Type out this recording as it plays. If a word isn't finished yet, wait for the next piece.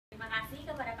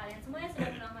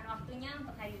waktunya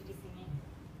untuk hadir di sini.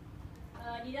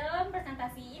 Di dalam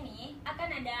presentasi ini akan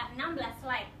ada 16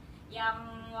 slide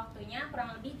yang waktunya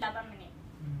kurang lebih 8 menit.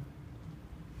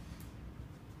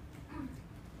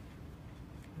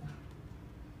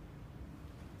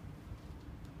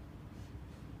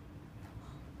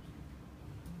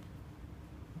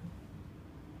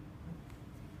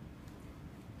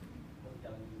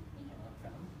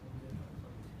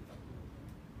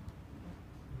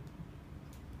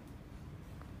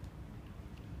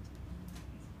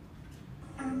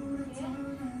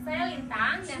 Saya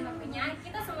Lintang dan tentunya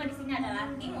kita semua di sini adalah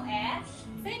TimUR.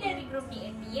 Saya dari grup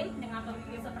T.E.A.M dengan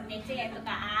pemimpin super DC yaitu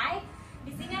Kak.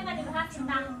 Di sini akan dibahas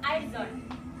tentang Airzone,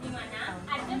 di mana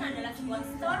Airzone adalah sebuah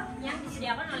store yang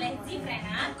disediakan oleh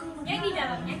T.E.A.M yang di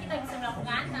dalamnya kita bisa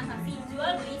melakukan transaksi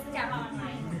jual beli secara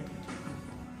online.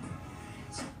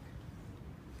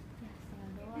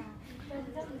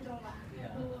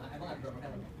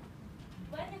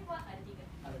 Banyak Pak, ada 3.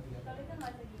 Kalau itu nggak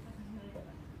ada 3.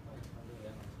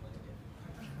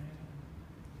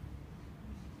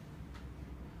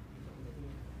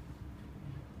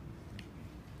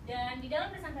 Dan di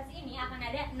dalam presentasi ini akan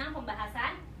ada 6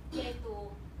 pembahasan,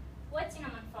 yaitu what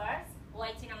T.E.A.M first,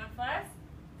 why T.E.A.M first,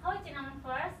 how T.E.A.M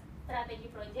first, strategy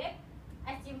project,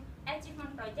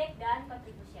 achievement project, dan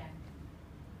contribution.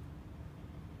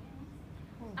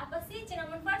 Apa sih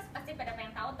T.E.A.M first? Pasti pada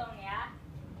pengen tahu dong ya.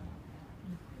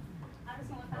 Harus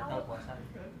mau tahu.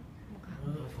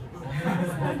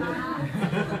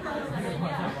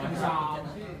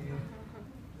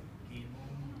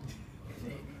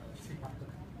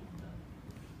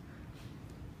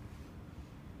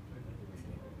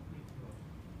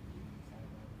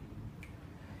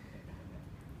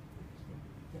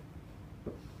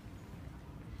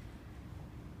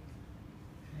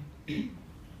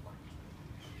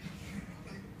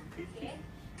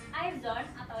 Airzone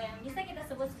atau yang bisa kita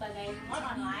sebut sebagai mall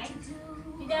online.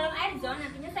 Di dalam Airzone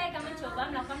nantinya saya akan mencoba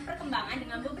melakukan perkembangan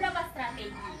dengan beberapa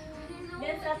strategi.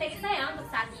 Dan strategi saya untuk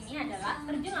saat ini adalah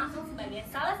terjun langsung sebagai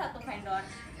salah satu vendor.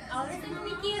 Awalnya saya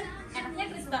mikir, enaknya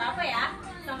ke store apa ya?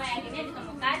 Sampai akhirnya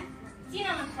ditemukan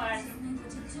T.E.A.M first.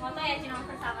 Mau tau ya T.E.A.M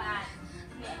first apaan?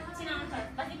 T.E.A.M first.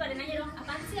 Pasti pada nanya dong,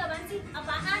 apaan sih?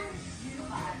 Apaan?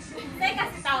 Saya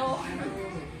kasih tahu.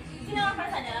 T.E.A.M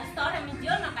first adalah store yang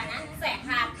menjual makanan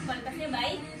sehat, kualitasnya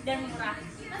baik dan murah.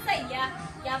 Masa iya?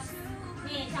 Yap.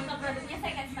 Nih, contoh produknya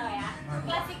saya kasih tahu ya.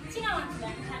 Klasik T.E.A.M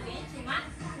dan harganya cuma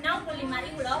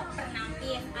 65.000 loh per 6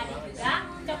 piece. Ada juga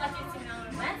coklat chips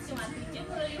T.E.A.M cuma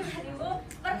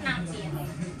 75.000 per 6 piece.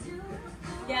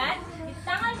 Dan di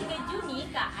tanggal 3 Juni,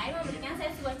 Kak memberikan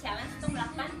saya sebuah challenge untuk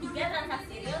melakukan 3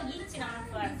 transaksi real di T.E.A.M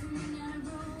first.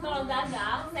 Kalau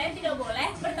gagal, saya tidak boleh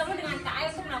bertemu dengan Kak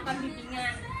untuk melakukan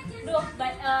bimbingan. Duh,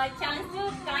 challenge itu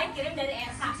kalian kirim dari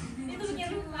RH. Itu bikin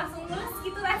langsung mules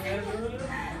gitu rasanya.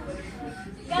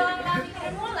 Gak lama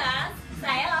pikiran mules,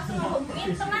 saya langsung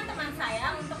menghubungi teman-teman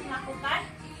saya untuk melakukan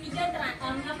 3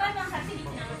 transaksi di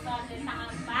T.E.A.M Store. Dari tanggal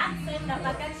 4, saya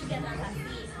mendapatkan 3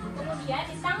 transaksi. Kemudian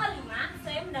di tanggal 5,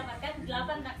 saya mendapatkan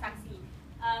 8 transaksi.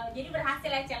 Jadi berhasil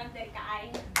ya challenge dari KAI.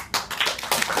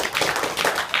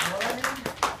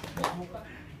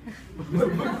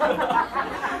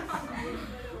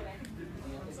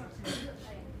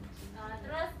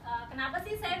 Terus kenapa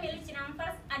sih saya milih T.E.A.M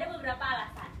first? Ada beberapa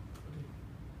alasan.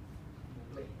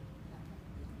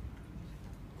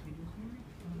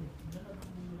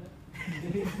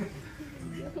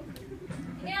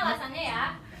 Ini alasannya ya.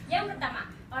 Yang pertama,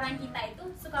 orang kita itu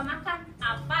suka makan,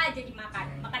 apa aja dimakan.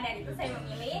 Maka dari itu saya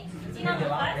memilih T.E.A.M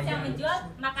first yang menjual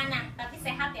makanan tapi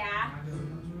sehat ya.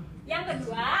 Yang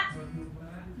kedua,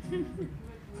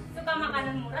 suka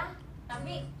makanan murah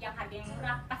tapi yang harganya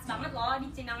murah. Pas banget loh, di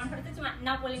T.E.A.M first itu cuma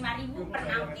 65.000 per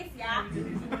 6 piece ya.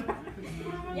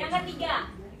 Yang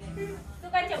ketiga,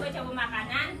 suka coba-coba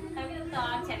makanan tapi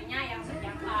tetap carinya yang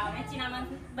terjangkau. Nah, T.E.A.M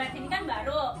first ini kan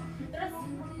baru, terus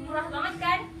murah banget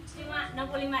kan, cuma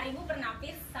 65.000 per 6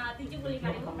 piece sama 75.000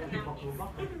 per 6 piece.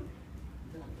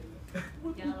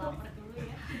 Jangan lapar dulu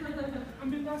ya.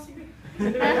 Ambil nasi deh.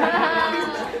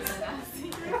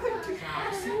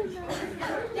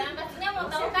 Dan pastinya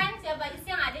mau tahu kan siapa aja sih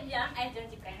yang ada di dalam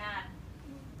Airzone T.E.A.M.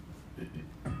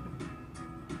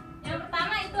 Yang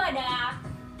pertama itu ada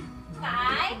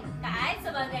Kai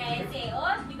sebagai CEO,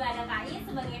 juga ada Kai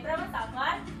sebagai problem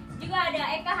solver, juga ada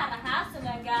Eka Harahap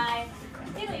sebagai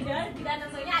cheerleader, juga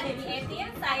tentunya ada di E-Team,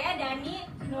 saya, Dani,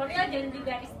 Nuril, dan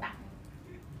juga Rista.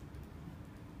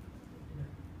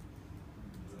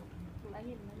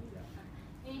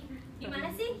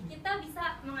 Gimana sih kita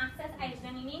bisa mengakses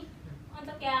Airzone ini?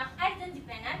 Untuk yang Airzone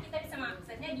T.E.A.M kita bisa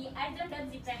mengaksesnya di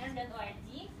airzone.t.e.a.m.org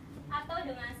atau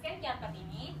dengan scan QR code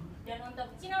ini. Dan untuk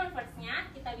Cinnamon First-nya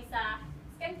kita bisa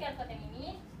scan QR code yang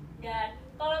ini. Dan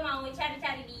kalau mau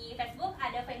cari-cari di Facebook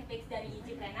ada fanpage dari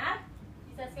Jepreneur,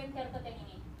 bisa scan QR code yang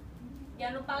ini.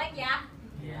 Jangan lupa like ya.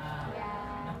 Iya.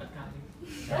 Dapat kali.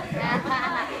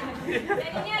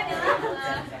 Dan ini adalah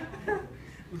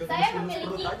saya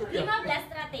memiliki 15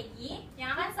 strategi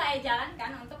yang akan saya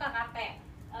jalankan untuk KKP.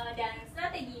 Dan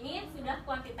strategi ini sudah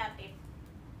kuantitatif.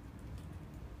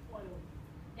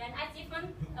 Dan achievement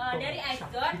dari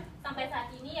Airzone sampai saat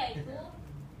ini yaitu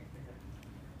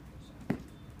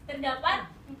terdapat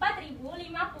 4050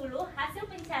 hasil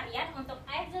pencarian untuk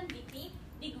Airzone BP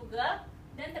di Google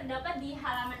dan terdapat di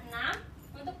halaman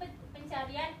 6 untuk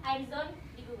pencarian Airzone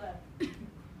di Google.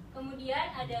 Kemudian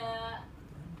ada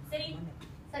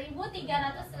 1350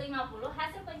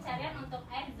 hasil pencarian untuk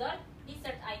Airzone di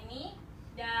Search Me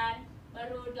dan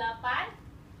baru 8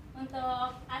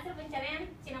 untuk hasil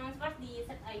pencarian Cinnamon First di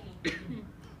Search Me.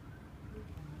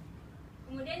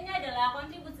 Kemudian ini adalah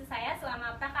kontribusi saya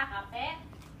selama PKKP.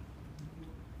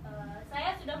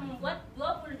 Saya sudah membuat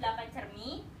 28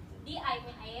 cermi di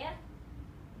Air,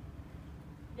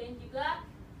 dan juga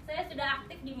saya sudah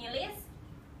aktif di Milis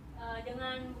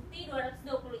dengan bukti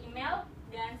 220 email,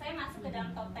 dan saya masuk ke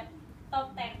dalam top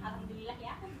 10, alhamdulillah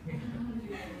ya.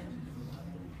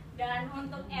 Dan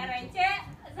untuk RC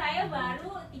saya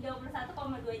baru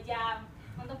 31,2 jam.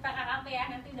 Untuk PKKP ya,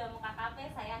 nanti udah mau KKP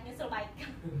saya nyusul baik.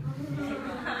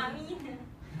 Amin.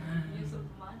 Nyusul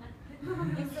kemana?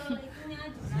 Nyusul itunya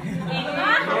juga.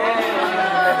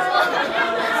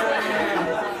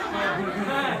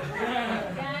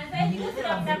 Dan saya juga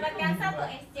sudah mendapatkan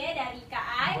 1 SC dari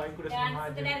KI. Dan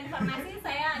sekedar informasi,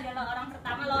 saya adalah orang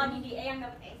pertama loh di T.E.A.M yang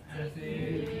dapat SC.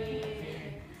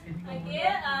 Oke,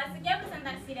 sekian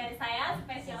presentasi dari saya.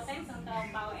 Special thanks untuk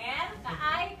Pak WR,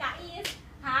 KI, KIS,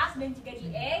 HAS, dan juga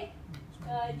T.E.A.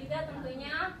 Juga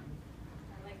tentunya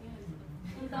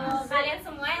untuk kalian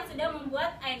semua yang sudah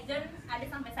membuat Airzone ada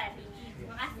sampai